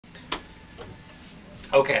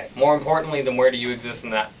Okay, more importantly than where do you exist in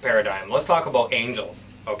that paradigm, let's talk about angels.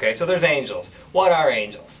 Okay, so there's angels. What are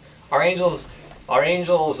angels? Are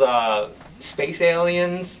angels space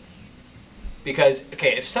aliens? Because,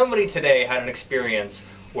 okay, if somebody today had an experience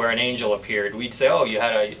where an angel appeared, we'd say, oh, you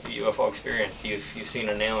had a UFO experience, you've seen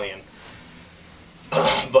an alien.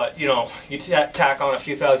 But, you know, you tack on a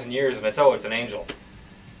few thousand years and it's an angel.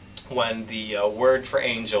 When the word for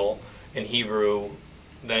angel in Hebrew,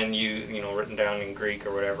 then you know, written down in Greek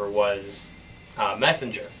or whatever, was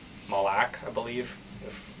messenger. Malak, I believe,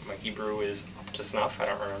 if my Hebrew is up to snuff, I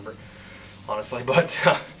don't remember, honestly, but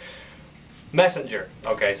messenger.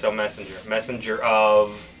 Okay, so messenger. Messenger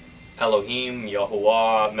of Elohim,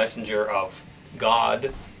 Yahuwah, messenger of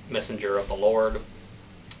God, messenger of the Lord.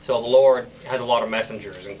 So the Lord has a lot of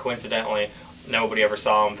messengers, and coincidentally, nobody ever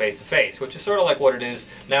saw him face to face, which is sort of like what it is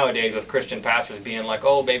nowadays with Christian pastors being like,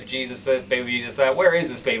 oh, baby Jesus this, baby Jesus that. Where is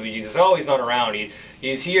this baby Jesus? Oh, he's not around.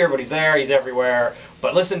 He's here, but he's there, he's everywhere.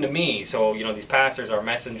 But listen to me. So, you know, these pastors are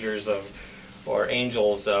messengers of, or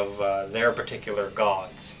angels of their particular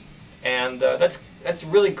gods. And that's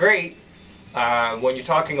really great when you're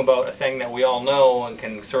talking about a thing that we all know and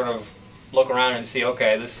can sort of look around and see,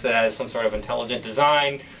 okay, this has some sort of intelligent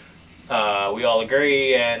design. We all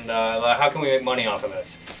agree, and how can we make money off of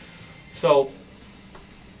this? So,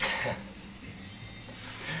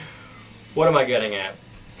 what am I getting at?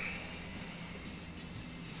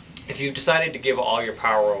 If you've decided to give all your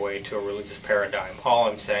power away to a religious paradigm, all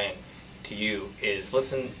I'm saying to you is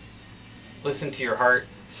listen to your heart,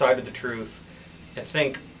 side of the truth, and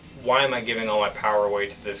think, why am I giving all my power away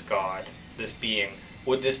to this God, this being?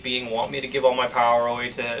 Would this being want me to give all my power away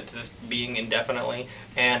to this being indefinitely?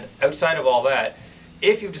 And outside of all that,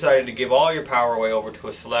 if you've decided to give all your power away over to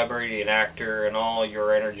a celebrity, an actor, and all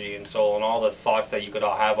your energy and soul, and all the thoughts that you could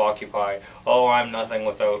all have occupy, oh, I'm nothing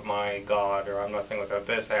without my God, or I'm nothing without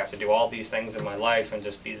this, I have to do all these things in my life and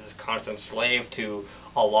just be this constant slave to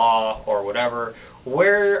Allah or whatever,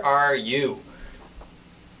 where are you?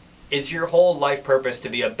 Is your whole life purpose to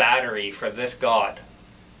be a battery for this God?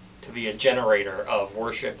 To be a generator of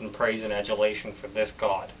worship and praise and adulation for this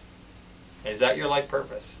God? Is that your life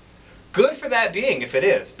purpose? Good for that being if it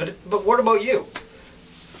is, but what about you?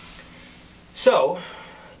 So,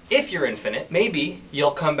 if you're infinite, maybe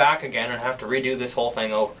you'll come back again and have to redo this whole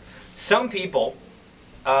thing over. Some people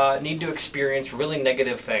need to experience really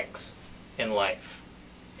negative things in life,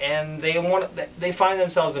 and they find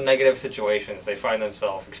themselves in negative situations. They find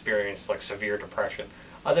themselves experiencing like severe depression.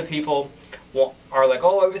 Other people are like,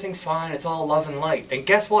 oh, everything's fine, it's all love and light. And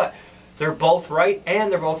guess what? They're both right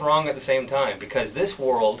and they're both wrong at the same time, because this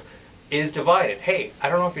world is divided. Hey, I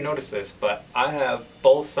don't know if you noticed this, but I have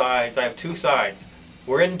both sides. I have two sides.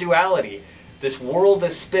 We're in duality. This world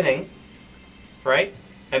is spinning, right?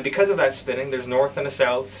 And because of that spinning, there's north and a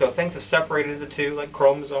south. So things have separated the two, like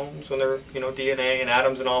chromosomes, when they're, you know, DNA and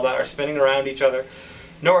atoms and all that are spinning around each other.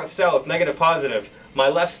 North, south, negative, positive. My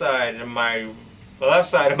left side and my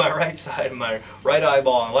right side and my right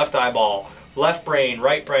eyeball and left eyeball, left brain,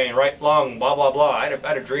 right lung, blah, blah, blah. I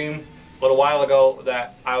had a dream a little while ago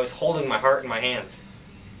that I was holding my heart in my hands.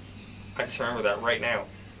 I just remember that right now.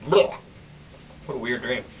 Blah. What a weird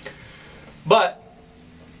dream. But,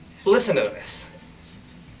 listen to this.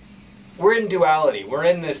 We're in duality. We're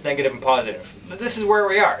in this negative and positive. This is where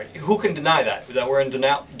we are. Who can deny that we're in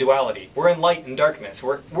duality? We're in light and darkness.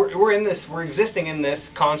 We're in this. We're existing in this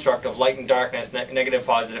construct of light and darkness, negative,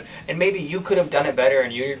 positive. And maybe you could have done it better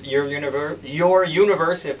in your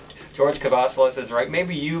universe. If George Cavassalis is right,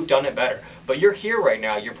 maybe you've done it better. But you're here right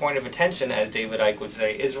now. Your point of attention, as David Icke would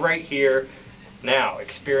say, is right here now,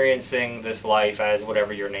 experiencing this life as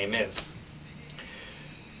whatever your name is.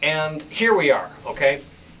 And here we are. Okay.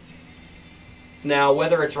 Now,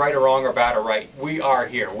 whether it's right or wrong or bad or right, we are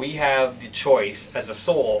here. We have the choice as a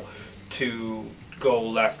soul to go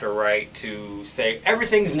left or right, to say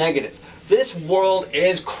everything's negative. This world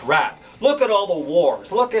is crap. Look at all the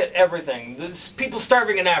wars. Look at everything. There's people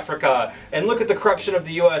starving in Africa. And look at the corruption of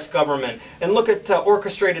the U.S. government. And look at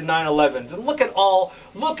orchestrated 9/11s. And look at all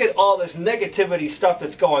this negativity stuff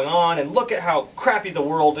that's going on. And look at how crappy the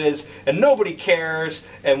world is. And nobody cares.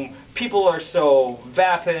 And people are so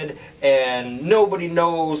vapid. And nobody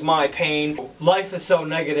knows my pain. Life is so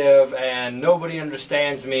negative. And nobody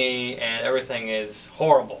understands me. And everything is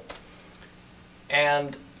horrible.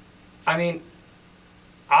 And, I mean,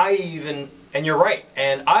 and you're right,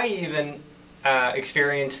 and I even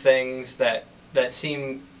experience things that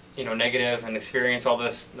seem, you know, negative, and experience all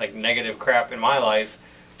this like negative crap in my life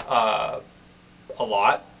a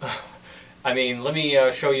lot. I mean, let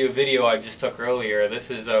me show you a video I just took earlier. This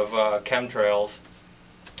is of chemtrails.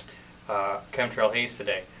 chemtrail haze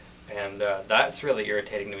today, and that's really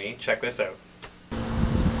irritating to me. Check this out.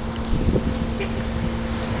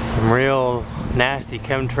 Some real nasty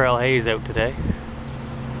chemtrail haze out today.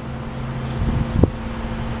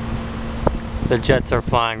 The jets are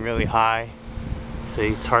flying really high, so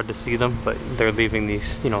it's hard to see them, but they're leaving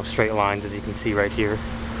these, you know, straight lines, as you can see right here.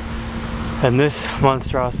 And this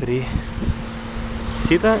monstrosity,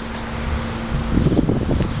 see that?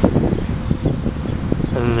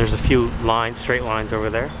 And then there's a few lines, straight lines over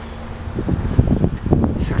there,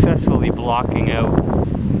 successfully blocking out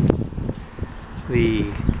the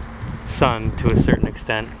sun to a certain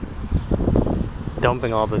extent,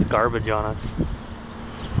 dumping all this garbage on us.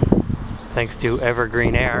 Thanks to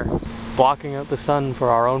evergreen air, blocking out the sun for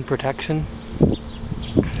our own protection.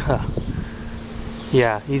 Huh.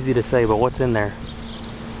 Yeah, easy to say, but what's in there?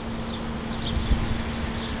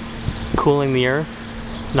 Cooling the earth,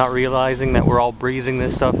 not realizing that we're all breathing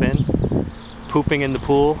this stuff in, pooping in the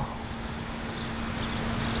pool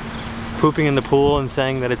and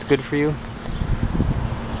saying that it's good for you.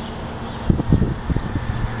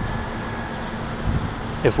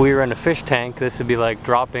 If we were in a fish tank, this would be like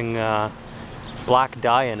dropping black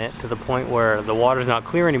dye in it to the point where the water's not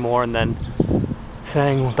clear anymore, and then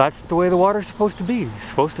saying, well, that's the way the water's supposed to be. It's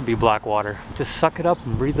supposed to be black water. Just suck it up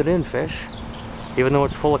and breathe it in, fish. Even though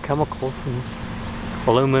it's full of chemicals and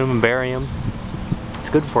aluminum and barium, it's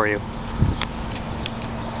good for you.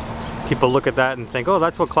 People look at that and think, oh,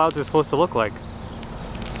 that's what clouds are supposed to look like.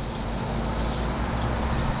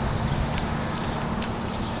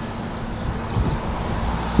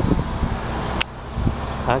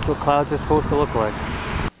 That's what clouds are supposed to look like.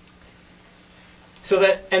 So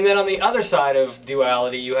that, and then on the other side of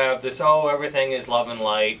duality, you have this, oh, everything is love and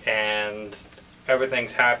light, and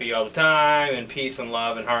everything's happy all the time, and peace and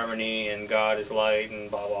love and harmony, and God is light, and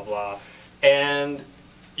blah, blah, blah. And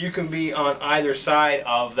you can be on either side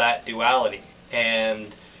of that duality.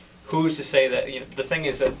 And who's to say that, you know, the thing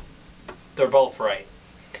is that they're both right.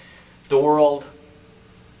 The world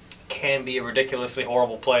can be a ridiculously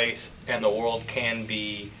horrible place, and the world can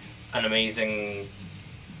be an amazing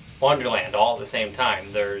wonderland all at the same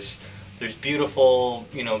time. There's beautiful,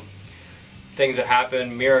 you know, things that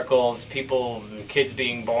happen, miracles, people, kids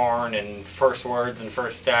being born, and first words and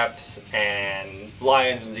first steps, and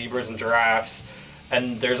lions and zebras and giraffes.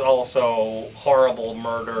 And there's also horrible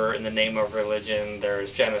murder in the name of religion. There's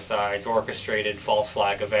genocides, orchestrated false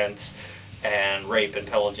flag events, and rape and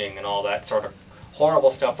pillaging and all that sort of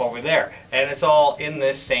horrible stuff over there. And it's all in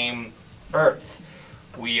this same earth.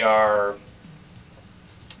 We are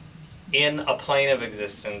in a plane of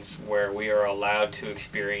existence where we are allowed to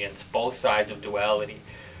experience both sides of duality.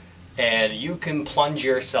 And you can plunge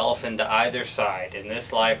yourself into either side in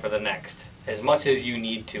this life or the next as much as you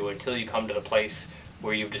need to, until you come to the place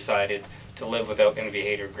where you've decided to live without envy,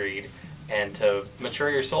 hate, or greed, and to mature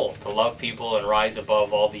your soul, to love people and rise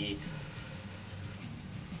above all the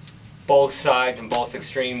both sides and both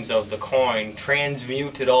extremes of the coin,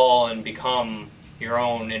 transmute it all and become your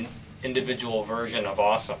own individual version of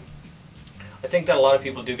awesome. I think that a lot of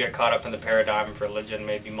people do get caught up in the paradigm of religion,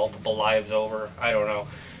 maybe multiple lives over, I don't know.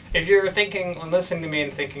 If you're thinking, listening to me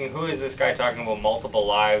and thinking, who is this guy talking about multiple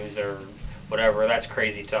lives or whatever, that's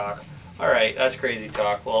crazy talk. Alright, that's crazy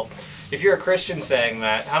talk. Well, if you're a Christian saying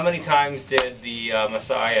that, how many times did the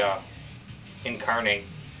Messiah incarnate?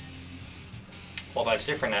 Well, that's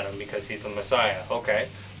different, Adam, because he's the Messiah. Okay.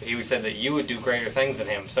 He would say that you would do greater things than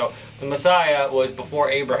him. So the Messiah was before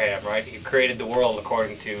Abraham, right? He created the world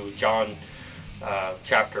according to John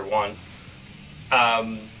chapter 1.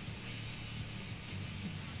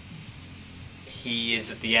 He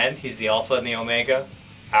is at the end. He's the Alpha and the Omega.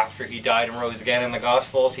 After he died and rose again in the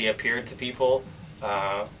Gospels, he appeared to people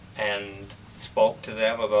and spoke to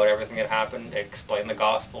them about everything that happened, explained the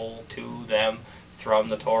Gospel to them from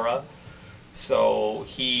the Torah. So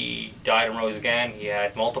he died and rose again. He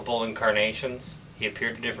had multiple incarnations. He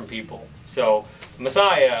appeared to different people. So the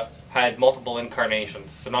Messiah had multiple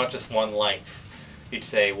incarnations, so not just one life. You'd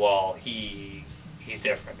say, well, he's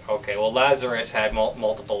different. Okay, well, Lazarus had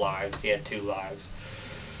multiple lives. He had 2 lives.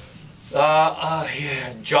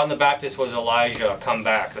 Yeah. John the Baptist was Elijah come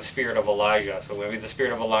back, the spirit of Elijah. So maybe the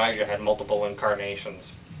spirit of Elijah had multiple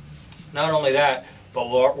incarnations. Not only that, but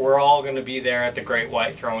we're all going to be there at the great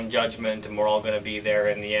white throne judgment, and we're all going to be there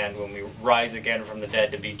in the end when we rise again from the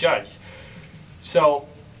dead to be judged. So,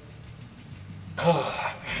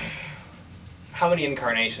 how many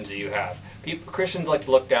incarnations do you have? Christians like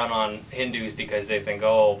to look down on Hindus because they think,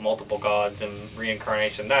 oh, multiple gods and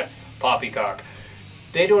reincarnation, that's poppycock.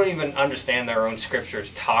 They don't even understand their own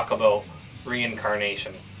scriptures talk about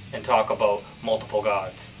reincarnation and talk about multiple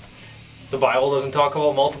gods. The Bible doesn't talk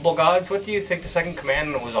about multiple gods. What do you think the second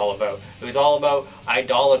commandment was all about? It was all about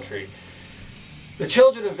idolatry. The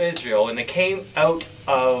children of Israel, when they came out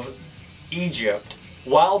of Egypt,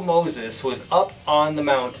 while Moses was up on the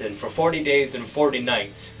mountain for 40 days and 40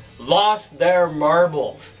 nights, lost their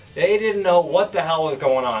marbles. They didn't know what the hell was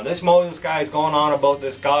going on. This Moses guy is going on about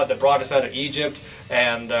this God that brought us out of Egypt,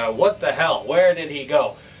 and what the hell? Where did he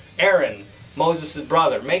go? Aaron, Moses'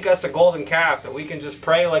 brother, make us a golden calf that we can just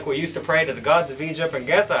pray like we used to pray to the gods of Egypt and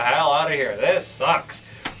get the hell out of here. This sucks.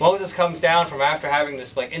 Moses comes down from after having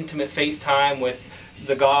this like intimate FaceTime with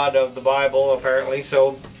the God of the Bible, apparently.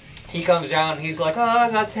 So he comes down, he's like, oh,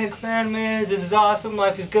 I got 10 commandments, this is awesome,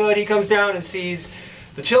 life is good. He comes down and sees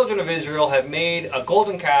the children of Israel have made a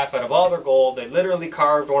golden calf out of all their gold. They literally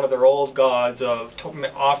carved one of their old gods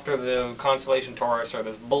after the constellation Taurus, or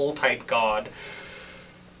this bull-type god,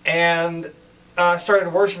 and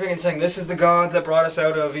started worshiping and saying, this is the God that brought us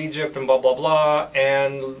out of Egypt, and blah, blah, blah.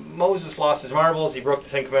 And Moses lost his marbles, he broke the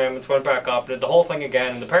 10 commandments, went back up, did the whole thing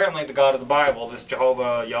again. And apparently the God of the Bible, this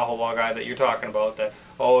Yahweh guy that you're talking about, that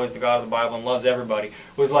is the God of the Bible and loves everybody,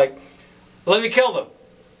 was like, let me kill them.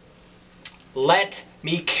 Let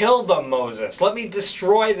me kill them, Moses. Let me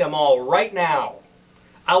destroy them all right now.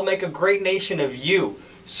 I'll make a great nation of you.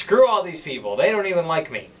 Screw all these people. They don't even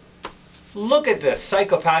like me. Look at this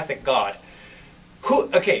psychopathic God.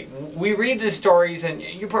 Okay, we read these stories, and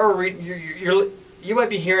you probably you might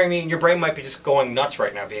be hearing me, and your brain might be just going nuts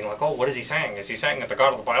right now, being like, oh, what is he saying? Is he saying that the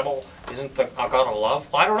God of the Bible isn't a God of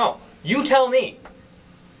love? Well, I don't know. You tell me.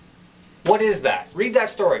 What is that? Read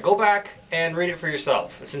that story. Go back and read it for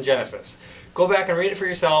yourself. It's in Genesis. Go back and read it for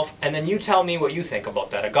yourself, and then you tell me what you think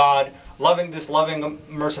about that. A God, this loving,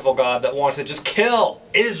 merciful God that wants to just kill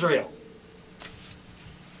Israel.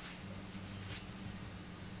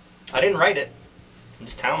 I didn't write it. I'm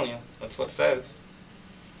just telling you. That's what it says.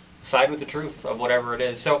 Side with the truth of whatever it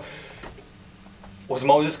is. So, was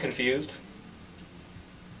Moses confused?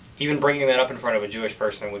 Even bringing that up in front of a Jewish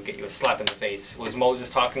person would get you a slap in the face. Was Moses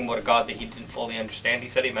talking about a God that he didn't fully understand? He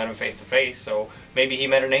said he met him face to face, so maybe he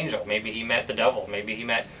met an angel. Maybe he met the devil. Maybe he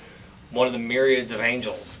met one of the myriads of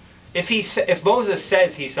angels. If Moses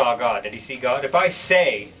says he saw God, did he see God? If I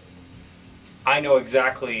say I know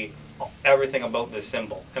exactly everything about this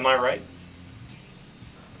symbol, am I right?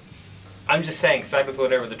 I'm just saying, side with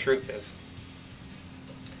whatever the truth is.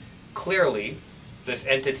 Clearly, this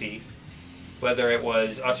entity, whether it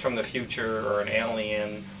was us from the future or an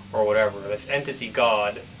alien or whatever, this entity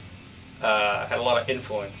God had a lot of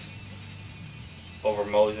influence over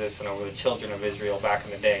Moses and over the children of Israel back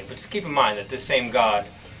in the day. But just keep in mind that this same God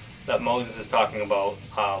that Moses is talking about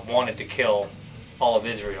wanted to kill all of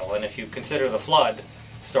Israel. And if you consider the flood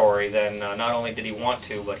story, then not only did he want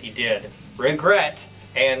to, but he did regret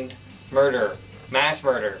and mass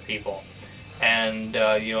murder people. And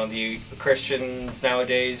you know, the Christians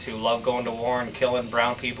nowadays who love going to war and killing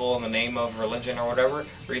brown people in the name of religion or whatever,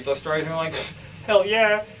 read those stories and you're like, hell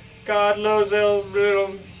yeah, God loves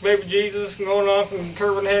baby Jesus, and going off and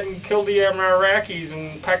turban head and kill the Iraqis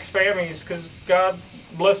and Pakistanis because God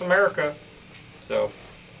bless America. So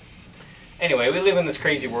anyway, we live in this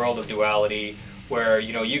crazy world of duality where,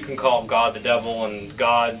 you know, you can call God the devil, and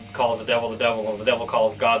God calls the devil, and the devil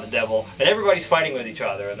calls God the devil, and everybody's fighting with each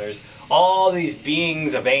other, and there's all these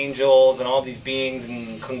beings of angels, and all these beings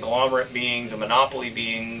and conglomerate beings and monopoly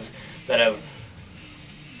beings that have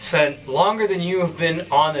spent longer than you have been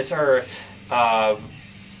on this earth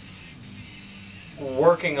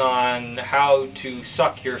working on how to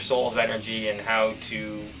suck your soul's energy and how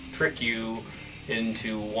to trick you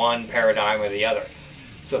into one paradigm or the other.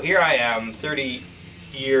 So here I am, 30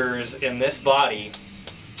 years in this body,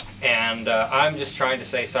 and I'm just trying to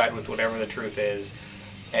say side with whatever the truth is.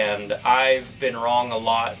 And I've been wrong a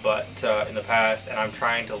lot, but in the past, and I'm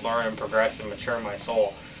trying to learn and progress and mature my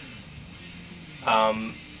soul.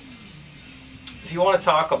 If you want to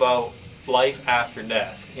talk about life after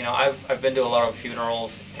death, you know, I've been to a lot of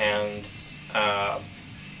funerals, and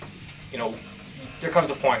you know, there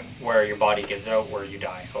comes a point where your body gives out, where you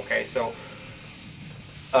die. Okay, so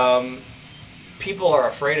people are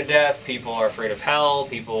afraid of death, people are afraid of hell,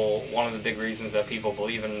 one of the big reasons that people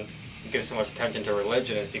believe in, give so much attention to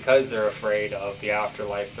religion is because they're afraid of the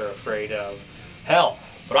afterlife, they're afraid of hell.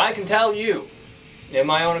 But I can tell you, in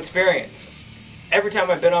my own experience, every time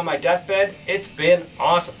I've been on my deathbed, it's been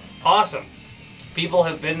awesome. Awesome. People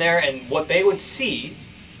have been there, and what they would see,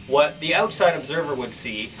 what the outside observer would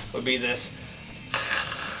see, would be this.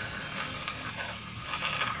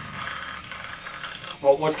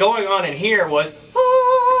 Well, what's going on in here was,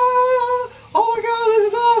 oh my God, this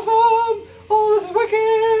is awesome! Oh, this is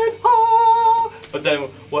wicked! Oh, But then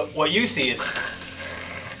what you see is,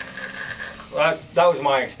 that was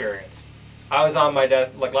my experience. I was on my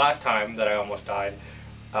death, like last time that I almost died,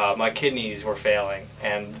 my kidneys were failing,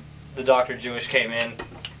 and the Dr. Jewish came in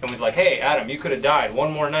and was like, hey Adam, you could have died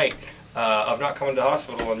one more night of not coming to the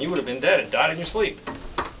hospital and you would have been dead and died in your sleep.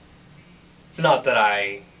 Not that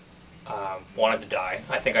I wanted to die.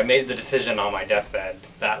 I think I made the decision on my deathbed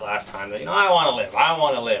that last time that, I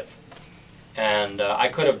want to live. And I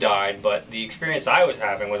could have died, but the experience I was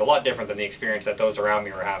having was a lot different than the experience that those around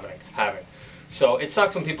me were having. So it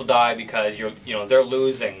sucks when people die because they're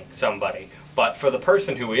losing somebody. But for the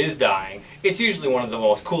person who is dying, it's usually one of the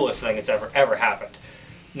most coolest things that's ever happened.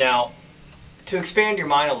 Now, to expand your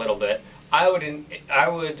mind a little bit, I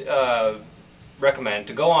would recommend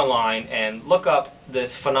to go online and look up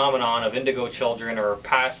this phenomenon of indigo children or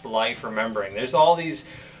past life remembering. There's all these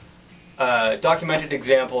documented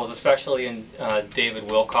examples, especially in David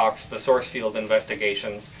Wilcock's The Source Field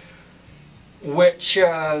Investigations, which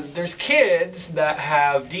there's kids that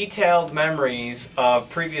have detailed memories of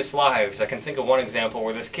previous lives. I can think of one example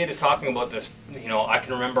where this kid is talking about this, I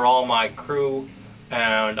can remember all my crew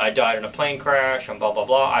and I died in a plane crash and blah blah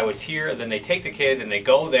blah, I was here. Then they take the kid and they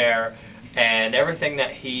go there and everything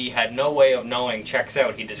that he had no way of knowing checks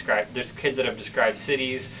out. There's kids that have described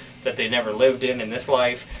cities that they never lived in this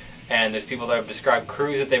life, and there's people that have described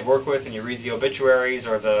crews that they've worked with, and you read the obituaries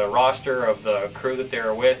or the roster of the crew that they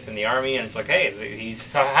were with in the Army, and it's like, hey,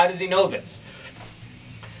 how does he know this?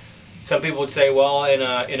 Some people would say, well, in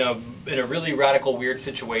a really radical, weird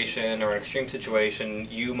situation or an extreme situation,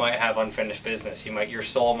 you might have unfinished business. Your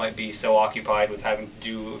soul might be so occupied with having to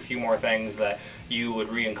do a few more things that you would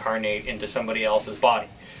reincarnate into somebody else's body.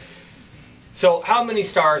 So how many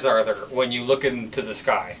stars are there when you look into the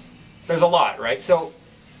sky? There's a lot, right? So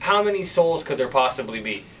how many souls could there possibly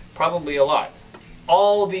be? Probably a lot.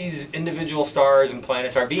 All these individual stars and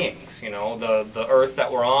planets are beings. The Earth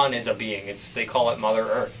that we're on is a being. They call it Mother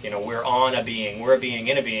Earth. We're on a being. We're a being,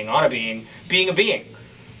 in a being, on a being a being.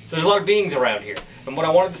 There's a lot of beings around here. And what I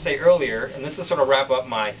wanted to say earlier, and this is sort of wrap up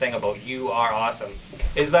my thing about you are awesome,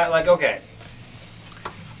 is that okay,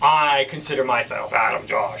 I consider myself Adam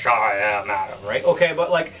Josh, I am Adam, right? Okay,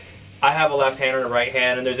 but I have a left hand and a right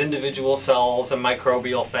hand, and there's individual cells and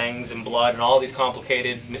microbial things and blood and all these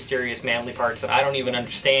complicated, mysterious, manly parts that I don't even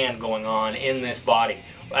understand going on in this body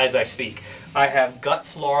as I speak. I have gut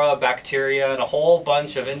flora, bacteria, and a whole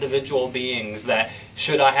bunch of individual beings that,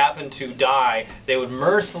 should I happen to die, they would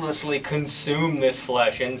mercilessly consume this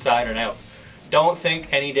flesh inside and out. Don't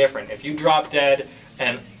think any different. If you drop dead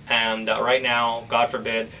and right now, God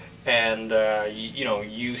forbid, and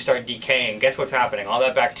you start decaying, guess what's happening? All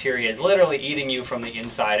that bacteria is literally eating you from the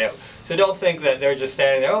inside out. So don't think that they're just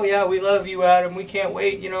standing there, oh yeah, we love you, Adam, we can't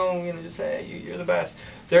wait, just say, you're the best.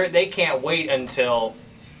 They can't wait until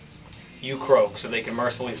you croak so they can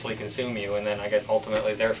mercilessly consume you, and then I guess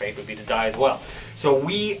ultimately their fate would be to die as well. So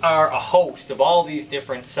we are a host of all these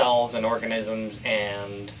different cells and organisms,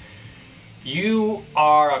 and you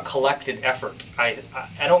are a collected effort. I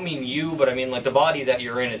don't mean you, but I mean the body that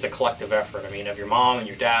you're in is a collective effort. I mean of your mom and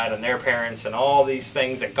your dad and their parents and all these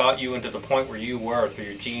things that got you into the point where you were through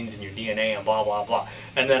your genes and your DNA and blah blah blah.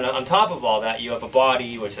 And then on top of all that, you have a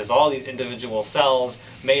body which has all these individual cells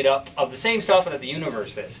made up of the same stuff that the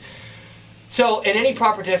universe is. So in any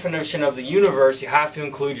proper definition of the universe, you have to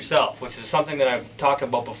include yourself, which is something that I've talked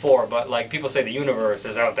about before, but people say the universe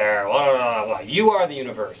is out there, blah, blah, blah, blah. You are the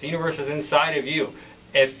universe. The universe is inside of you.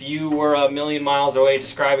 If you were a million miles away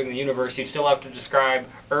describing the universe, you'd still have to describe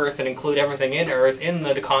Earth and include everything in Earth in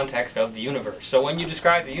the context of the universe. So when you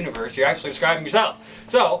describe the universe, you're actually describing yourself.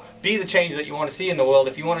 So be the change that you want to see in the world.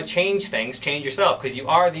 If you want to change things, change yourself, because you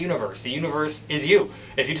are the universe. The universe is you.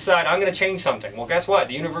 If you decide, I'm going to change something, well, guess what?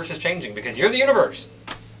 The universe is changing because you're the universe.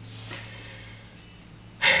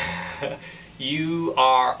 You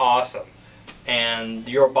are awesome. And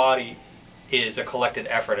your body is a collected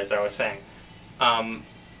effort, as I was saying.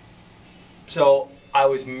 So I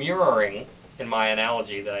was mirroring, in my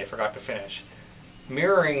analogy that I forgot to finish,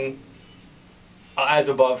 mirroring as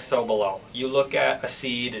above, so below. You look at a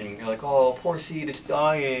seed and you're like, oh, poor seed, it's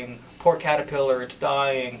dying. Poor caterpillar, it's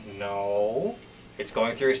dying. No, it's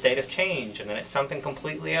going through a state of change, and then it's something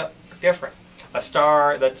completely different. A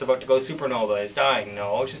star that's about to go supernova is dying.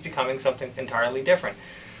 No, it's just becoming something entirely different.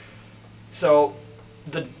 So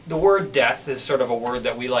the word death is sort of a word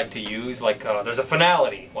that we like to use, there's a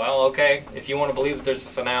finality. Well, okay, if you want to believe that there's a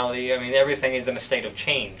finality, I mean, everything is in a state of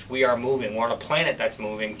change. We are moving. We're on a planet that's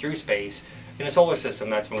moving through space, in a solar system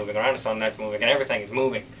that's moving, around a sun that's moving, and everything is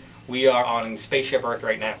moving. We are on spaceship Earth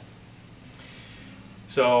right now.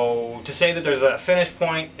 So to say that there's a finish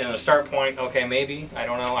point and a start point, okay, maybe. I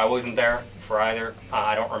don't know. I wasn't there for either.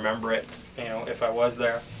 I don't remember it, you know, if I was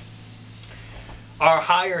there. Our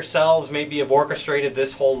higher selves maybe have orchestrated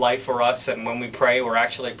this whole life for us, and when we pray, we're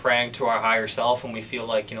actually praying to our higher self, and we feel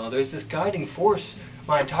like, you know, there's this guiding force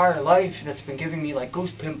my entire life that's been giving me like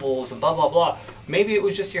goose pimples and blah blah blah. Maybe it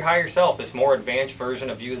was just your higher self, this more advanced version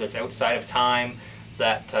of you that's outside of time,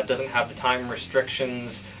 that doesn't have the time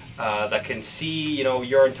restrictions, that can see, you know,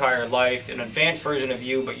 your entire life, an advanced version of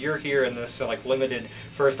you, but you're here in this like limited,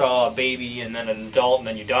 first a baby and then an adult and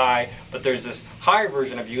then you die, but there's this higher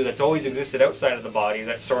version of you that's always existed outside of the body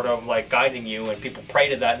that's sort of like guiding you, and people pray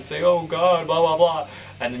to that and say, oh God, blah blah blah,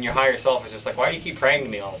 and then your higher self is just like, why do you keep praying to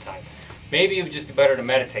me all the time? Maybe it would just be better to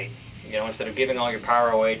meditate, you know, instead of giving all your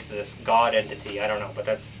power away to this God entity. I don't know, but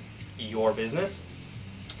that's your business.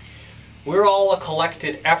 We're all a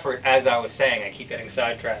collected effort, as I was saying. I keep getting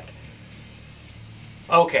sidetracked.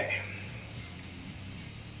 Okay.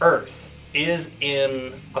 Earth is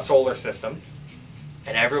in a solar system,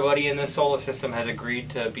 and everybody in this solar system has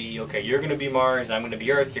agreed to be, okay, you're going to be Mars, I'm going to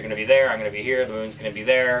be Earth, you're going to be there, I'm going to be here, the moon's going to be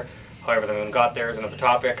there. However the moon got there is another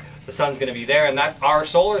topic. The sun's going to be there, and that's our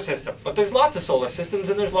solar system. But there's lots of solar systems,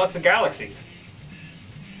 and there's lots of galaxies.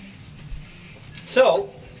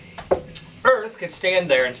 So, Earth could stand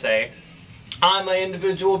there and say, I'm an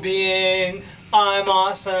individual being, I'm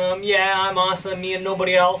awesome, yeah, I'm awesome, me and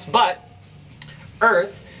nobody else. But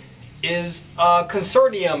Earth is a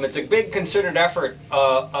consortium, it's a big concerted effort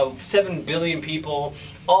of 7 billion people,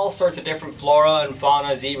 all sorts of different flora and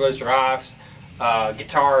fauna, zebras, giraffes,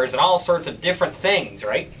 guitars, and all sorts of different things,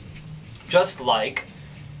 right? Just like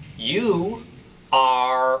you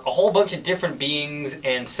are a whole bunch of different beings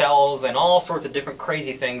and cells and all sorts of different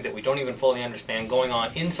crazy things that we don't even fully understand going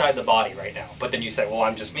on inside the body right now. But then you say, well,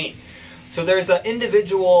 I'm just me. So there's an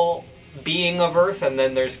individual being of Earth, and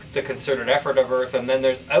then there's the concerted effort of Earth, and then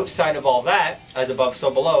there's outside of all that, as above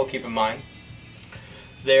so below, keep in mind,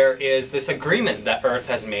 there is this agreement that Earth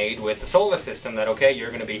has made with the solar system that, okay, you're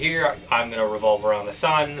going to be here, I'm going to revolve around the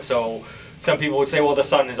sun. So some people would say, well, the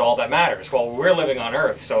sun is all that matters. Well, we're living on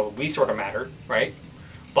Earth, so we sort of matter, right?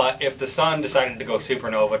 But if the sun decided to go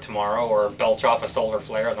supernova tomorrow or belch off a solar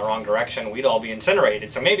flare in the wrong direction, we'd all be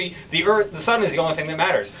incinerated. So maybe the sun is the only thing that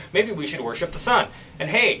matters. Maybe we should worship the sun. And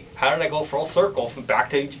hey, how did I go full circle from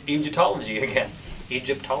back to Egyptology again?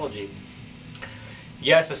 Egyptology.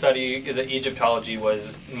 Yes, the study, the Egyptology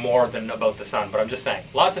was more than about the sun, but I'm just saying,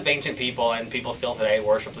 lots of ancient people and people still today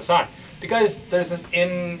worship the sun. Because there's this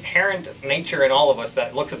inherent nature in all of us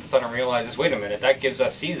that looks at the sun and realizes, wait a minute, that gives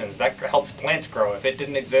us seasons, that helps plants grow. If it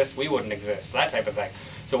didn't exist, we wouldn't exist, that type of thing.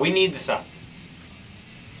 So we need the sun.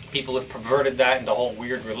 People have perverted that into whole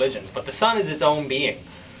weird religions, but the sun is its own being.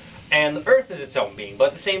 And the Earth is its own being, but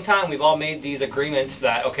at the same time, we've all made these agreements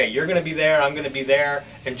that, okay, you're going to be there, I'm going to be there,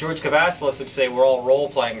 and George Kavasilis would say we're all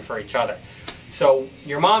role-playing for each other. So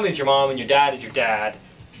your mom is your mom and your dad is your dad,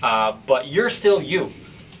 but you're still you.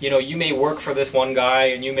 You know, you may work for this one guy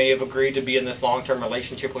and you may have agreed to be in this long-term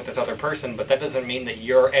relationship with this other person, but that doesn't mean that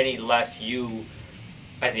you're any less you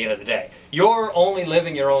at the end of the day. You're only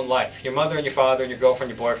living your own life. Your mother and your father and your girlfriend,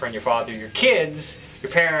 your boyfriend, your father, your kids,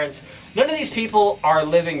 your parents, none of these people are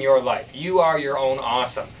living your life. You are your own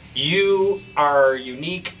awesome. You are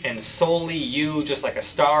unique and solely you, just like a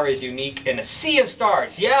star is unique in a sea of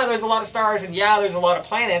stars. Yeah, there's a lot of stars and yeah, there's a lot of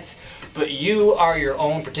planets, but you are your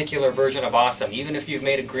own particular version of awesome. Even if you've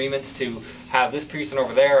made agreements to have this person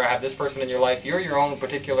over there or have this person in your life, you're your own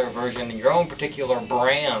particular version and your own particular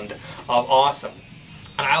brand of awesome.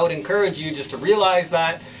 And I would encourage you just to realize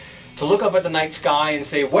that, to look up at the night sky and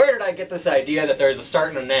say, where did I get this idea that there's a start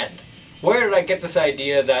and an end? Where did I get this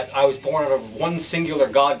idea that I was born out of one singular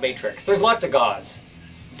God matrix? There's lots of gods.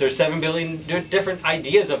 There's 7 billion different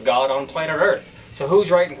ideas of God on planet Earth. So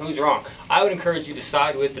who's right and who's wrong? I would encourage you to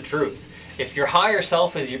side with the truth. If your higher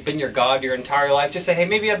self has been your God your entire life, just say, hey,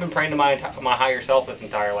 maybe I've been praying to my higher self this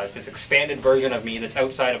entire life, this expanded version of me that's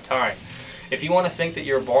outside of time. If you want to think that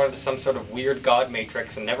you're born into some sort of weird God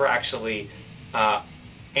matrix and never actually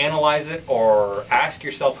analyze it or ask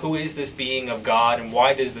yourself, who is this being of God and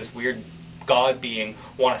why does this weird God being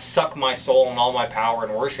want to suck my soul and all my power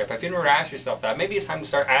and worship? If you never ask yourself that, maybe it's time to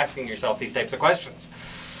start asking yourself these types of questions.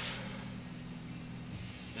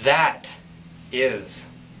 That is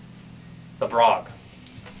the Brog,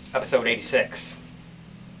 episode 86.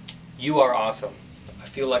 You are awesome. I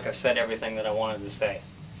feel like I've said everything that I wanted to say.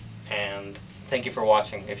 And thank you for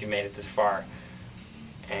watching if you made it this far.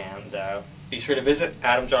 And be sure to visit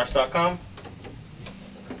adamjosh.com.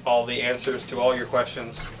 All the answers to all your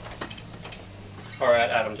questions are at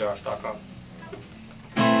adamjosh.com.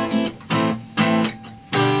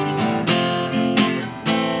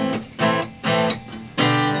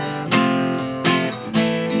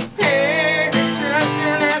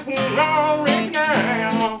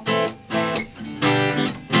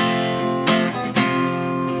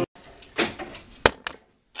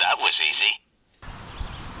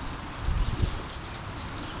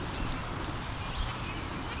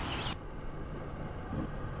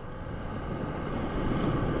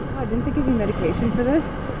 didn't they give you medication for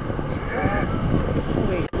this?